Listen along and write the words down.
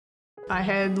I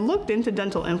had looked into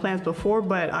dental implants before,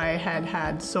 but I had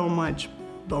had so much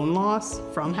bone loss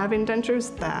from having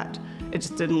dentures that it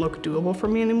just didn't look doable for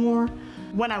me anymore.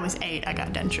 When I was 8, I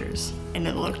got dentures, and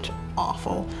it looked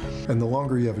awful. And the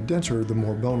longer you have a denture, the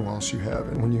more bone loss you have.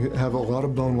 And when you have a lot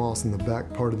of bone loss in the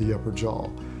back part of the upper jaw,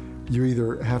 you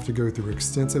either have to go through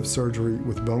extensive surgery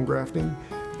with bone grafting,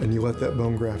 and you let that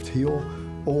bone graft heal,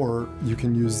 or you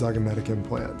can use zygomatic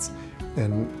implants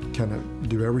and kind of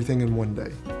do everything in one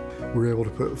day. We're able to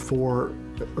put 4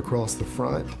 across the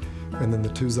front, and then the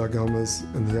 2 zygomas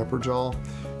in the upper jaw.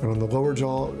 And on the lower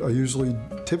jaw, I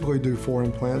typically do 4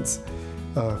 implants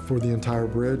for the entire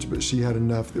bridge, but she had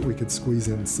enough that we could squeeze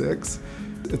in 6.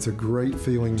 It's a great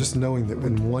feeling just knowing that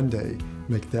in one day,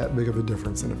 make that big of a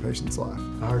difference in a patient's life.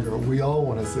 Our girl, we all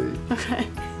want to see. Okay.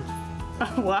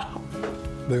 Wow.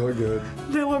 They look good.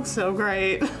 They look so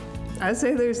great. I'd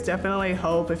say there's definitely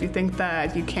hope. If you think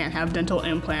that you can't have dental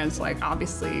implants, like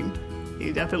obviously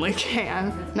you definitely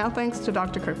can. Now thanks to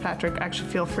Dr. Kirkpatrick, I actually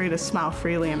feel free to smile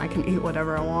freely and I can eat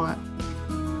whatever I want.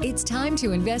 It's time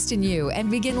to invest in you and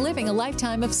begin living a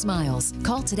lifetime of smiles.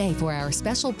 Call today for our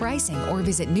special pricing or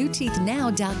visit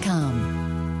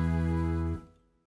newteethnow.com.